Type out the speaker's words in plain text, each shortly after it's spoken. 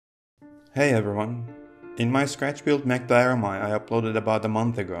Hey everyone! In my Scratchbuild mech diorama I uploaded about a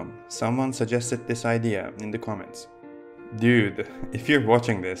month ago, someone suggested this idea in the comments. Dude, if you're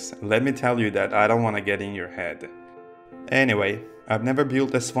watching this, let me tell you that I don't want to get in your head. Anyway, I've never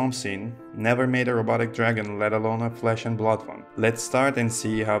built a swamp scene, never made a robotic dragon, let alone a flesh and blood one. Let's start and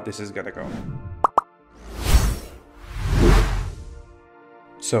see how this is gonna go.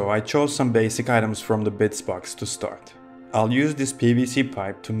 So I chose some basic items from the bits box to start. I'll use this PVC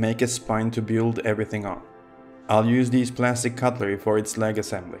pipe to make a spine to build everything on. I'll use these plastic cutlery for its leg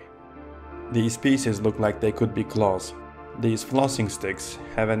assembly. These pieces look like they could be claws. These flossing sticks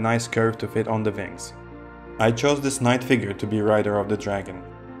have a nice curve to fit on the wings. I chose this knight figure to be rider of the dragon.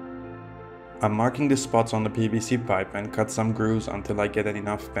 I'm marking the spots on the PVC pipe and cut some grooves until I get an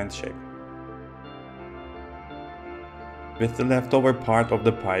enough bend shape. With the leftover part of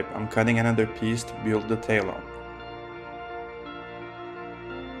the pipe, I'm cutting another piece to build the tail on.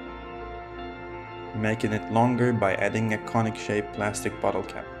 Making it longer by adding a conic shaped plastic bottle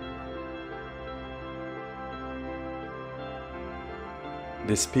cap.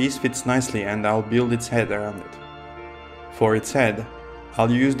 This piece fits nicely and I'll build its head around it. For its head,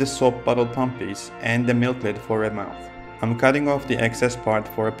 I'll use the soap bottle pump piece and the milk lid for a mouth. I'm cutting off the excess part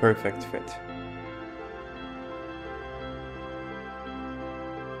for a perfect fit.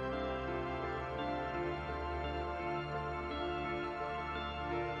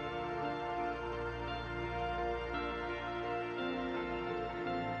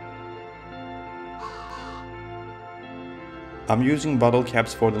 I'm using bottle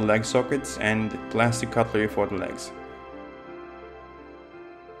caps for the leg sockets and plastic cutlery for the legs.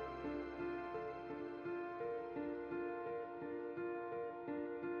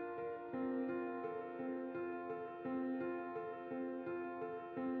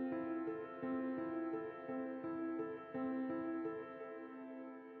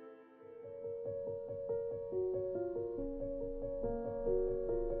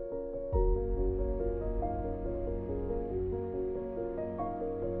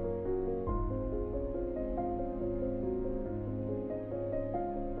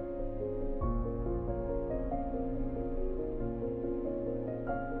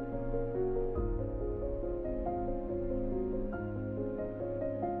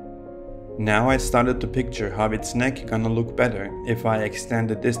 Now I started to picture how its neck gonna look better if I extend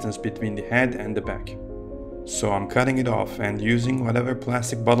the distance between the head and the back. So I'm cutting it off and using whatever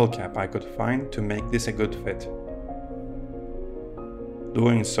plastic bottle cap I could find to make this a good fit.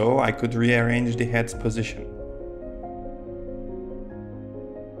 Doing so, I could rearrange the head's position.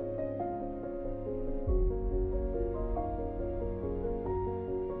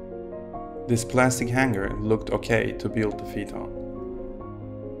 This plastic hanger looked okay to build the feet on.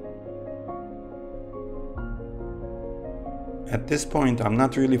 At this point, I'm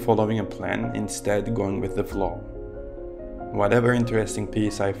not really following a plan, instead going with the flow. Whatever interesting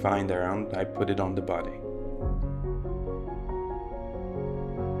piece I find around, I put it on the body.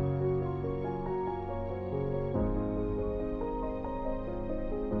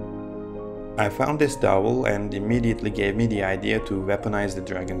 I found this dowel and immediately gave me the idea to weaponize the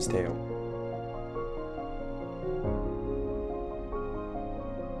dragon's tail.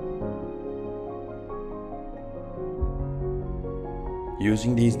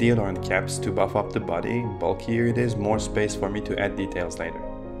 Using these deodorant caps to buff up the body, bulkier it is, more space for me to add details later.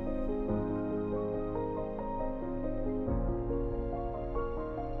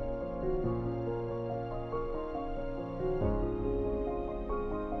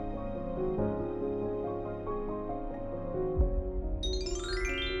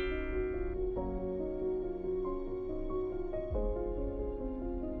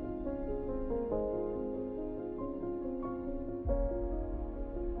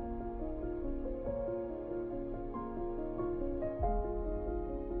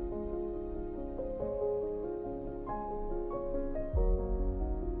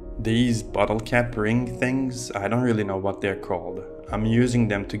 These bottle cap ring things, I don't really know what they're called. I'm using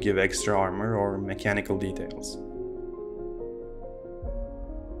them to give extra armor or mechanical details.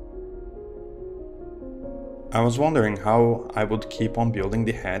 I was wondering how I would keep on building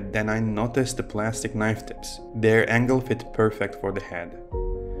the head, then I noticed the plastic knife tips. Their angle fit perfect for the head.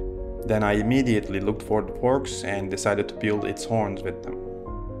 Then I immediately looked for the forks and decided to build its horns with them.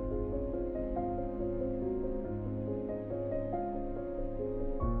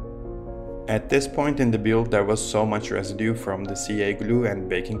 At this point in the build there was so much residue from the CA glue and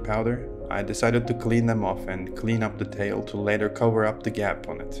baking powder, I decided to clean them off and clean up the tail to later cover up the gap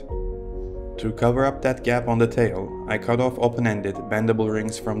on it. To cover up that gap on the tail, I cut off open-ended, bendable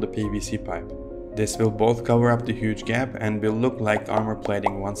rings from the PVC pipe. This will both cover up the huge gap and will look like armor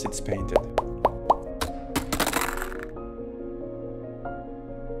plating once it's painted.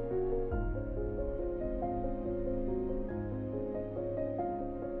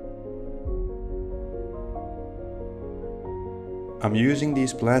 I'm using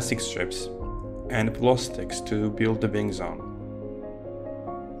these plastic strips and gloss sticks to build the wings on.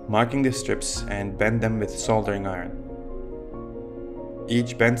 Marking the strips and bend them with soldering iron.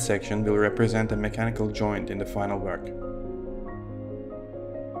 Each bent section will represent a mechanical joint in the final work.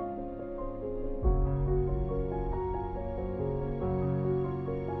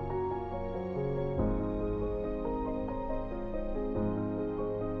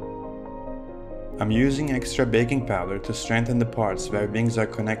 I'm using extra baking powder to strengthen the parts where wings are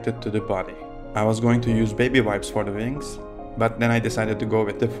connected to the body. I was going to use baby wipes for the wings, but then I decided to go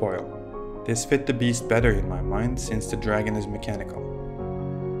with the foil. This fit the beast better in my mind since the dragon is mechanical.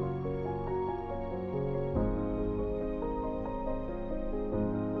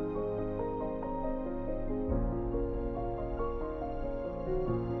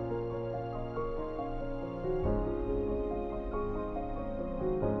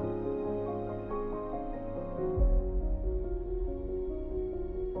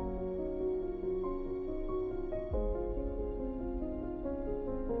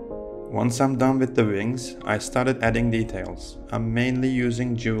 Once I'm done with the wings, I started adding details. I'm mainly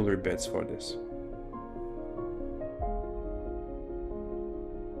using jewelry bits for this.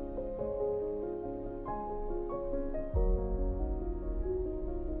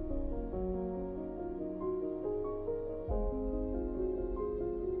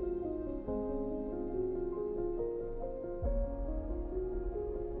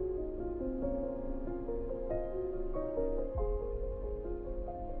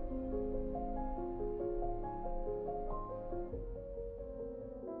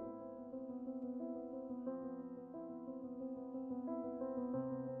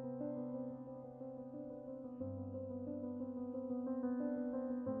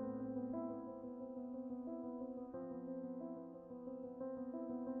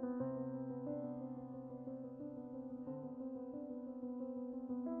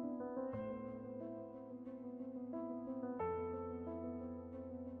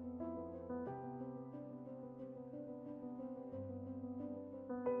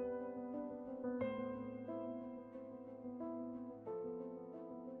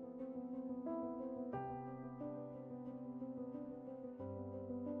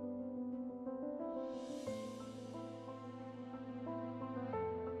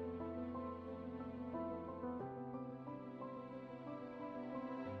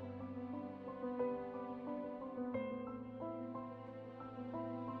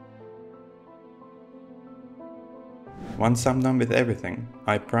 Once I'm done with everything,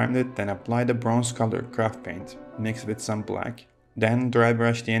 I primed it, then applied a bronze color craft paint mixed with some black, then dry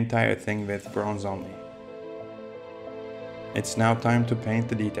brushed the entire thing with bronze only. It's now time to paint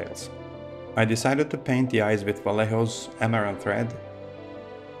the details. I decided to paint the eyes with Vallejo's Amaranth Red,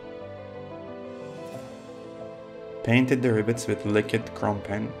 painted the rivets with liquid chrome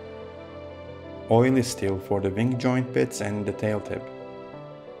pen, oily steel for the wing joint bits and the tail tip.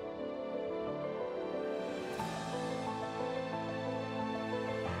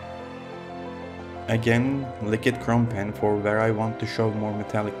 Again, liquid chrome pen for where I want to show more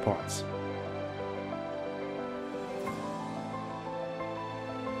metallic parts.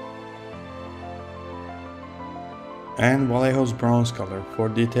 And Vallejo's bronze color for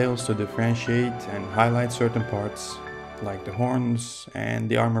details to differentiate and highlight certain parts, like the horns and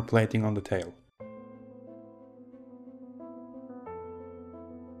the armor plating on the tail.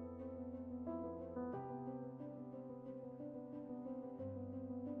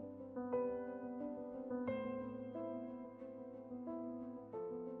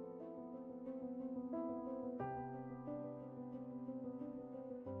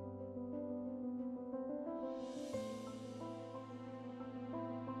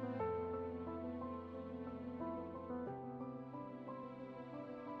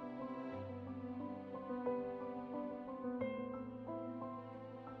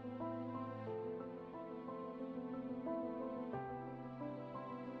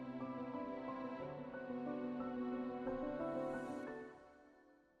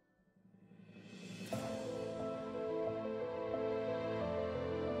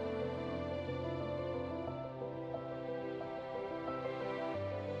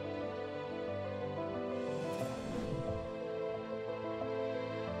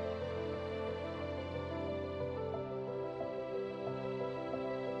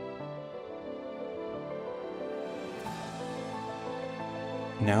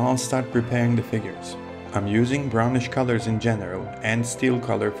 Now I'll start preparing the figures. I'm using brownish colors in general and steel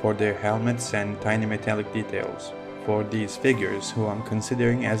color for their helmets and tiny metallic details for these figures who I'm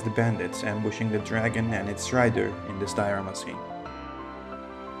considering as the bandits ambushing the dragon and its rider in this diorama scene.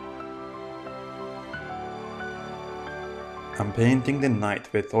 I'm painting the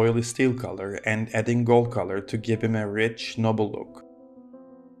knight with oily steel color and adding gold color to give him a rich, noble look.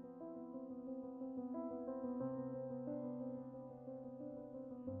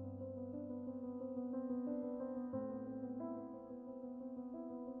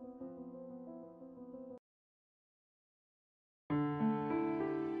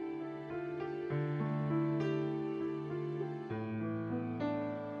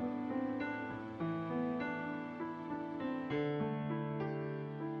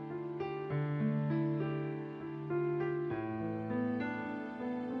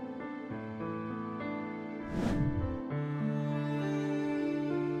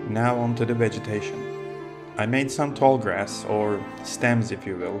 Now onto the vegetation. I made some tall grass, or stems if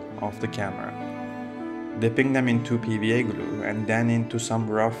you will, off the camera, dipping them into PVA glue and then into some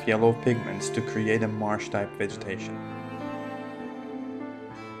rough yellow pigments to create a marsh type vegetation.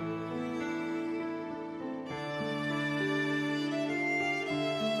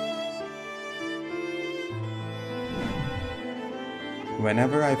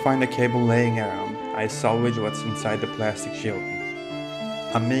 Whenever I find a cable laying around, I salvage what's inside the plastic shielding.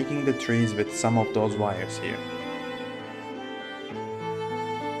 I'm making the trees with some of those wires here.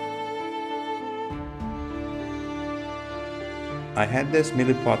 I had this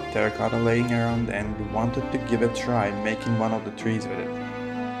milliput terracotta laying around and wanted to give a try making one of the trees with it.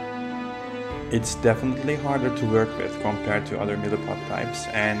 It's definitely harder to work with compared to other milliput types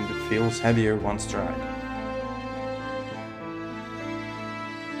and feels heavier once dried.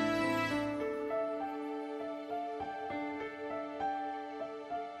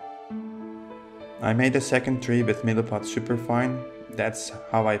 I made a second tree with milliput superfine. That's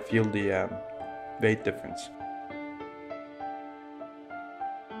how I feel the weight difference.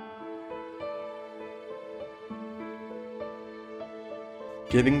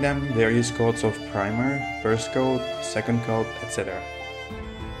 Giving them various coats of primer, first coat, second coat, etc.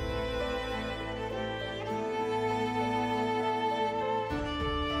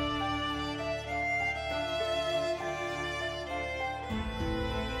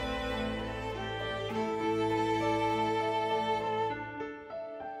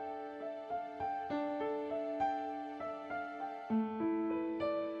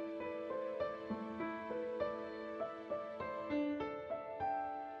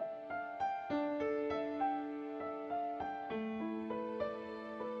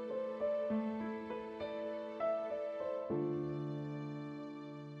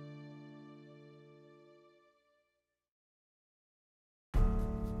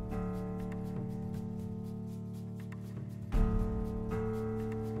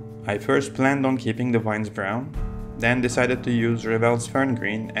 I first planned on keeping the vines brown, then decided to use Revell's fern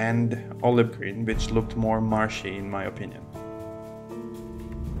green and olive green, which looked more marshy in my opinion.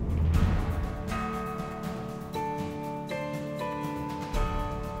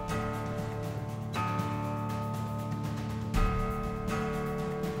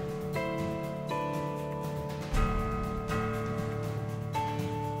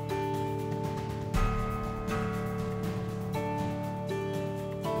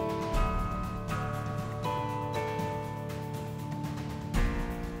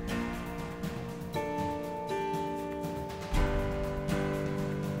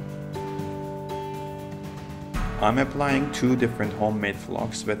 I'm applying 2 different homemade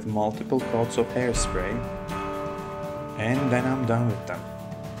flocks with multiple coats of hairspray, and then I'm done with them.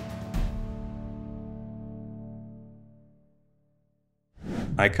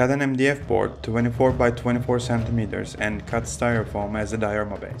 I cut an MDF board 24 by 24 centimeters and cut styrofoam as a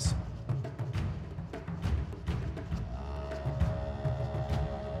diorama base.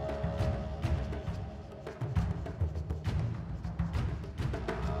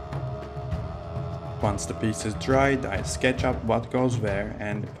 Once the piece is dried, I sketch up what goes where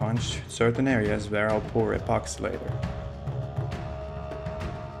and punch certain areas where I'll pour epoxy later.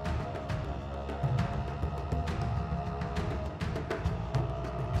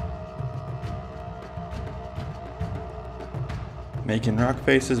 Making rock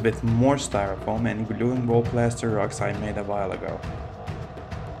faces with more styrofoam and gluing wall plaster rocks I made a while ago.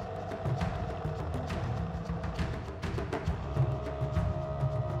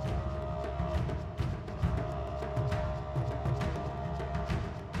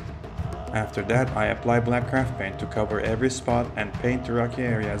 After that, I apply black craft paint to cover every spot and paint the rocky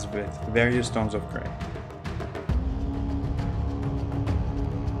areas with various tones of gray.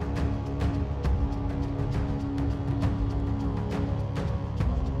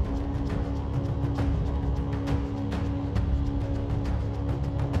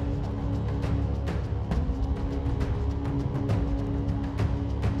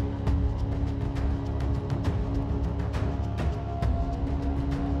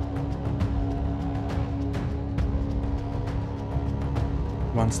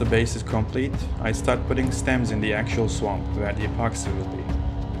 Once the base is complete, I start putting stems in the actual swamp where the epoxy will be.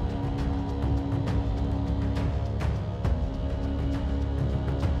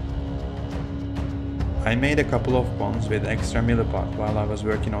 I made a couple of ponds with extra milliput while I was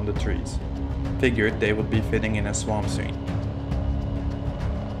working on the trees. Figured they would be fitting in a swamp scene.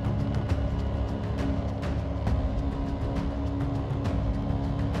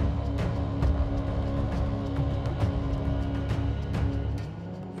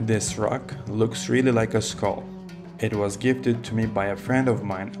 This rock looks really like a skull. It was gifted to me by a friend of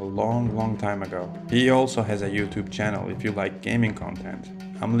mine a long time ago. He also has a YouTube channel if you like gaming content.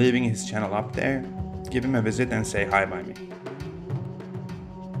 I'm leaving his channel up there. Give him a visit and say hi by me.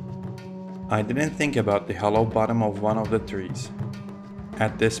 I didn't think about the hollow bottom of one of the trees.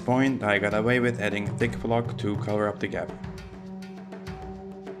 At this point, I got away with adding thick block to cover up the gap.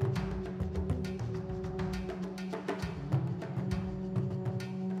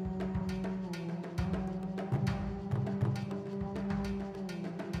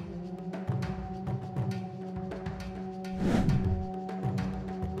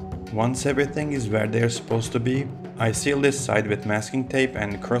 Once everything is where they're supposed to be, I seal this side with masking tape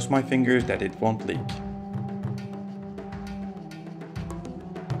and cross my fingers that it won't leak.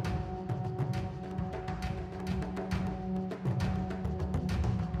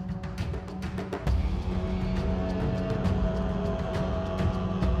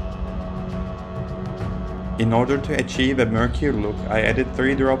 In order to achieve a murkier look, I added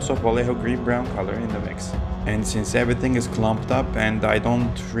 3 drops of Vallejo green-brown color in the mix. And since everything is clumped up and I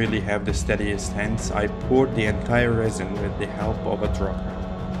don't really have the steadiest hands, I poured the entire resin with the help of a dropper.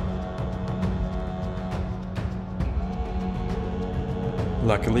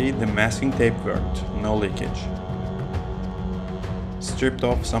 Luckily, the masking tape worked, no leakage. Stripped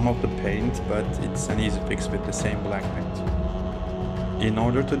off some of the paint, but it's an easy fix with the same black paint. In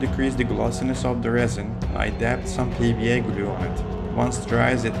order to decrease the glossiness of the resin, I dabbed some PVA glue on it. Once it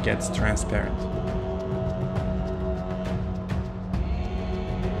dries, it gets transparent.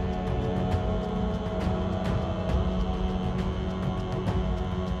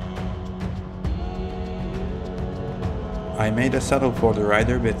 I made a saddle for the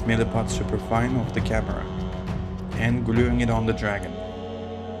rider with milliput superfine of the camera and gluing it on the dragon.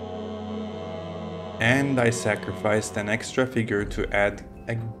 And I sacrificed an extra figure to add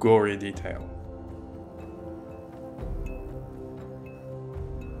a gory detail.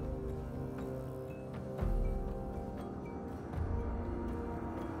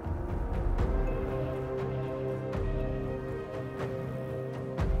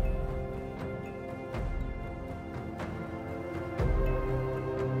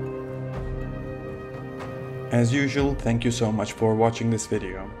 As usual, thank you so much for watching this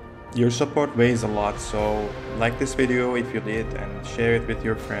video. Your support weighs a lot, so like this video if you did and share it with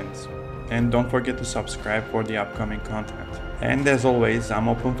your friends. And don't forget to subscribe for the upcoming content. And as always, I'm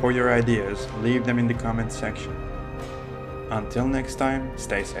open for your ideas, leave them in the comment section. Until next time,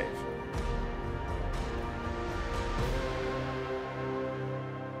 stay safe.